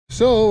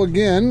So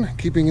again,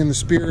 keeping in the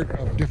spirit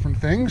of different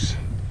things,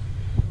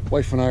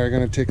 wife and I are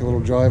going to take a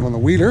little drive on the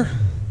wheeler.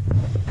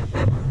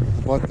 I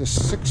bought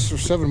this 6 or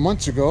 7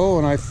 months ago,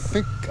 and I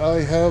think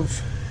I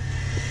have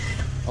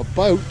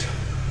about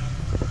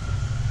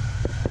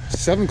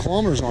 7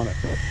 kilometers on it,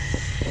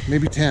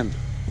 maybe 10.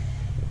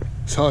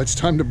 So it's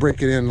time to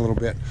break it in a little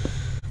bit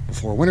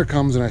before winter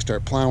comes and I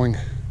start plowing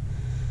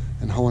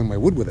and hauling my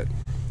wood with it.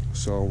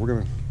 So we're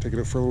going to take it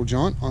out for a little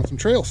jaunt on some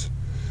trails.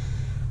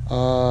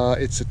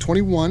 It's a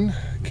 21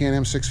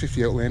 Can-Am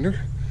 650 Outlander.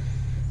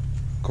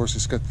 Of course,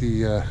 it's got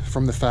the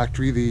from the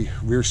factory the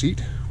rear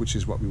seat, which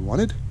is what we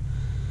wanted.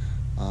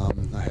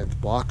 I had the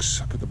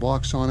box, I put the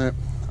box on it,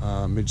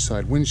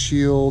 mid-side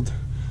windshield,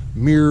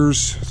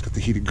 mirrors, it's got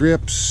the heated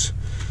grips,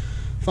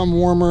 thumb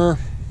warmer,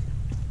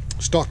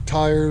 stock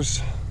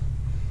tires.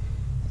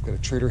 I've got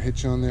a trailer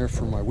hitch on there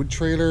for my wood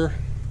trailer.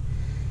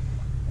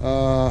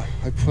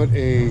 I put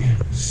a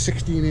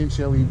 16-inch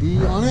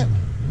LED on it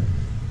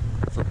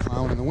for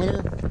plowing in the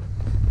winter.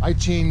 I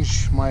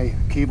change my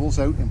cables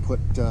out and put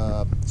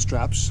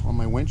straps on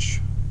my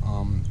winch.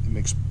 It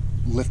makes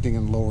lifting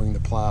and lowering the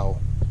plow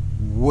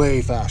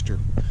way faster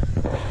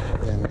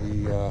than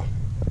the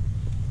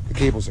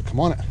cables that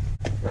come on it.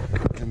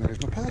 And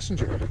there's my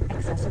passenger.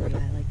 Accessory,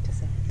 I like to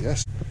say.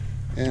 Yes.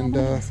 And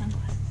oh,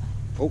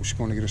 she's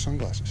going to get her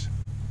sunglasses.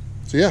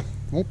 So yeah,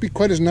 won't be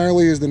quite as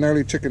gnarly as the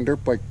gnarly chicken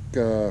dirt bike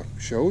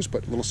shows,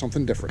 but a little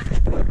something different.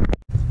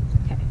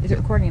 Okay. Is it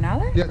recording now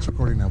then? Yeah, it's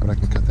recording now, but I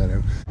can cut that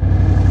out.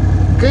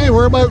 Okay,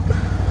 we're about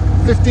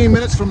 15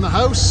 minutes from the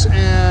house,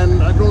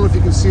 and I don't know if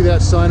you can see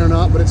that sign or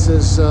not, but it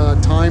says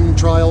time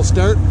trial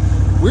start.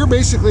 We're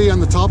basically on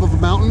the top of a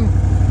mountain,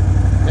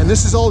 and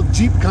this is all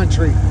Jeep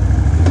country.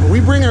 We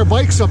bring our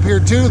bikes up here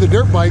too, the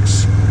dirt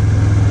bikes.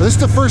 This is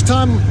the first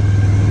time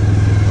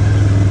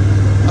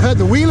I've had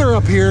the wheeler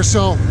up here,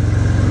 so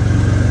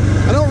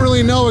I don't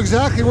really know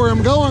exactly where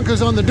I'm going,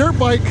 because on the dirt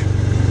bike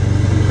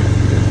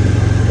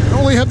I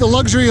only have the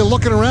luxury of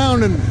looking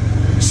around and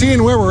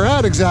seeing where we're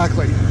at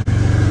exactly.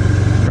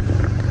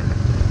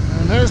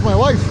 And there's my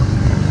wife.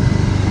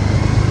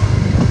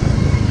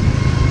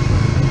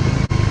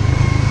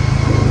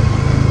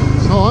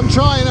 So I'm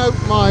trying out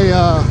my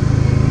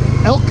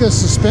Elka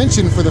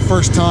suspension for the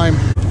first time.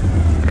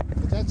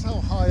 But that's how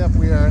high up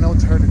we are. I know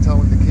it's hard to tell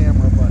with the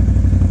camera, but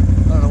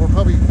I don't know, we're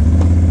probably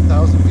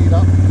 1,000 feet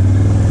up.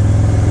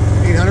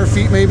 800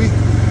 feet maybe.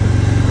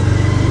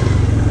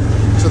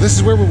 So this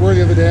is where we were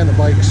the other day on the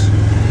bikes.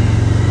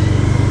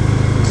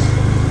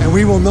 And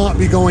we will not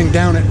be going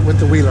down it with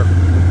the wheeler.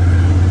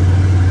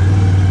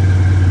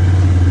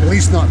 At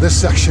least not this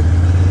section.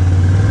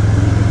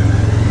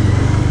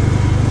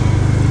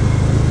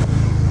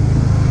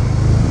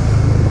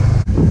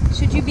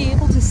 Should you be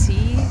able to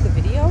see the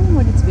video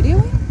when it's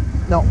videoing?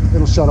 No,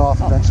 it'll shut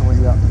off eventually,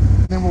 yeah.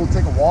 Then we'll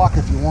take a walk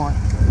if you want.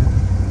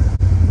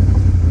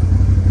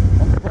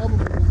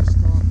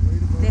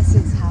 This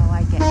is how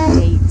I get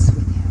dates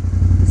with him.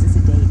 This is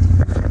a date.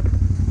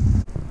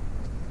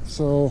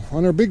 So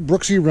on our big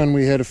Brooksy run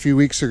we had a few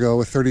weeks ago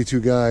with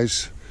 32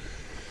 guys,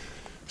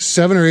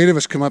 7 or 8 of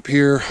us come up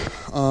here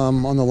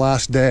on the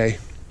last day,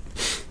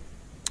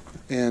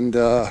 and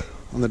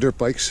on the dirt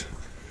bikes,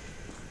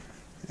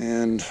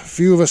 and a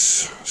few of us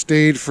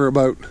stayed for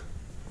about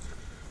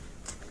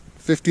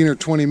 15 or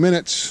 20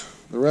 minutes.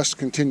 The rest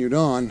continued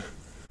on.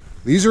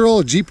 These are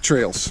all Jeep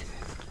trails,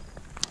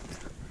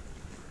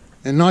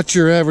 and not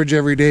your average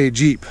everyday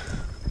Jeep.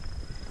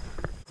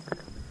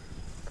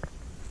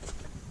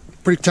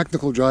 Pretty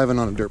technical driving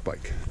on a dirt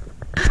bike.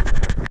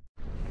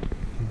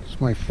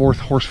 It's my 4th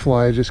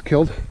horsefly I just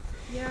killed.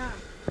 Yeah.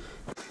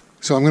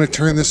 So I'm going to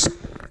turn this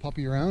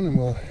puppy around and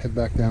we'll head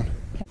back down.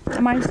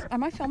 Am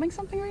I filming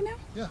something right now?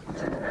 Yeah.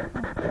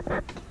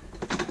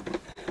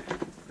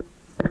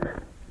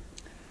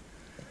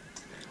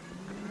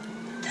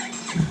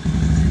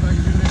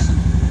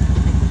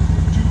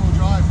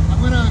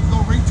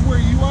 Where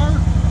you are,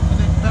 and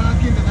then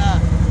back into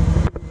that.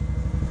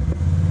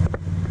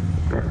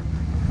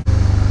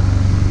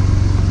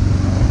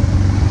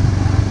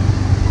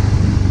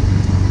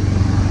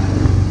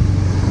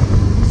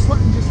 I'm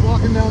sweating just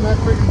walking down that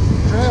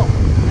freaking trail.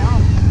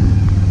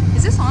 No.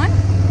 Is this on?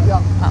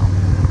 Yeah. Oh.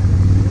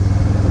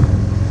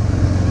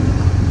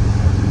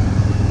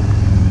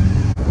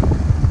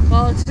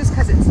 Well, it's just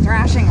because it's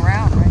thrashing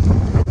around, right?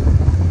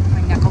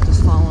 My neck will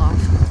just fall off.